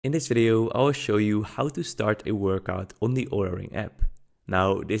In this video, I will show you how to start a workout on the Oura Ring app.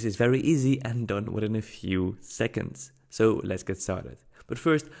 Now, this is very easy and done within a few seconds. So let's get started. But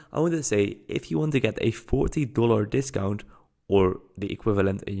first, I want to say, if you want to get a $40 discount or the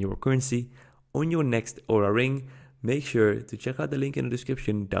equivalent in your currency on your next Oura Ring, make sure to check out the link in the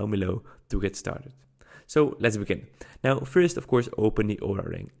description down below to get started. So let's begin. Now, first, of course, open the Oura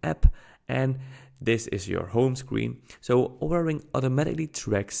Ring app, and this is your home screen. So Oura Ring automatically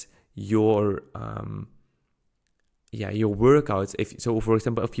tracks your your workouts. For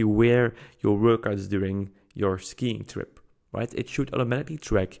example, if you wear your workouts during your skiing trip, right? It should automatically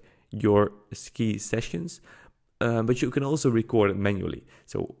track your ski sessions, but you can also record it manually.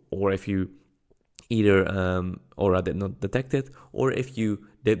 So, or if you either Oura did not detect it, or if you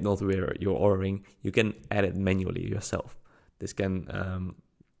did not wear your Oura Ring, you can add it manually yourself. This can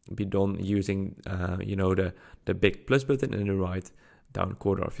be done using the big plus button in the right down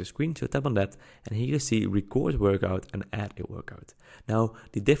corner of your screen. So tap on that, and here you see record workout and add a workout. Now,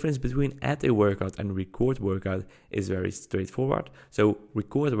 the difference between add a workout and record workout is very straightforward. So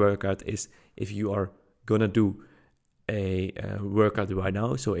record workout is if you are gonna do a workout right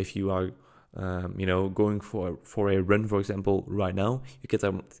now. So if you are going for a run, for example, right now,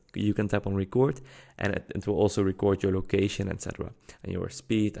 you can tap on record, and it will also record your location, etc., and your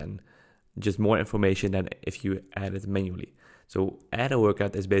speed, and just more information than if you add it manually. So add a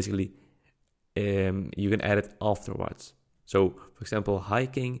workout is basically you can add it afterwards. So for example,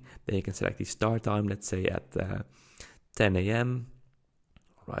 hiking, then you can select the start time, let's say at 10 a.m.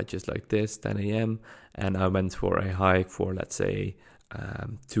 right, just like this, 10 a.m. and I went for a hike for, let's say,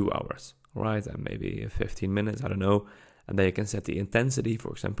 2 hours. Right, and maybe 15 minutes, I don't know. And then you can set the intensity,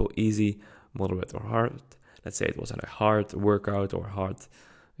 for example, easy, moderate, or hard. Let's say it was a hard workout or hard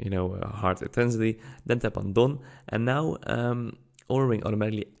intensity. Then tap on done, and now Oura Ring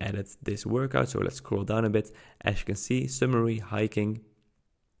automatically added this workout. So let's scroll down a bit. As you can see, summary, hiking.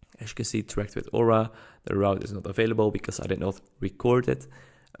 As you can see, tracked with Oura. The route is not available because I did not record it.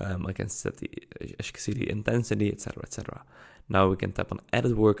 I can set as you can see, the intensity, etc., etc. Now we can tap on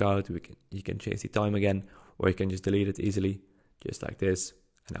edit workout. You can change the time again, or you can just delete it easily, just like this,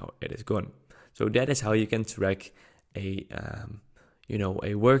 and now it is gone. So that is how you can track a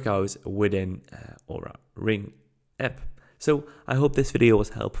workout within Oura Ring app. So I hope this video was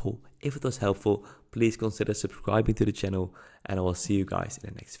helpful. If it was helpful, please consider subscribing to the channel, and I will see you guys in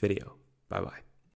the next video. Bye bye.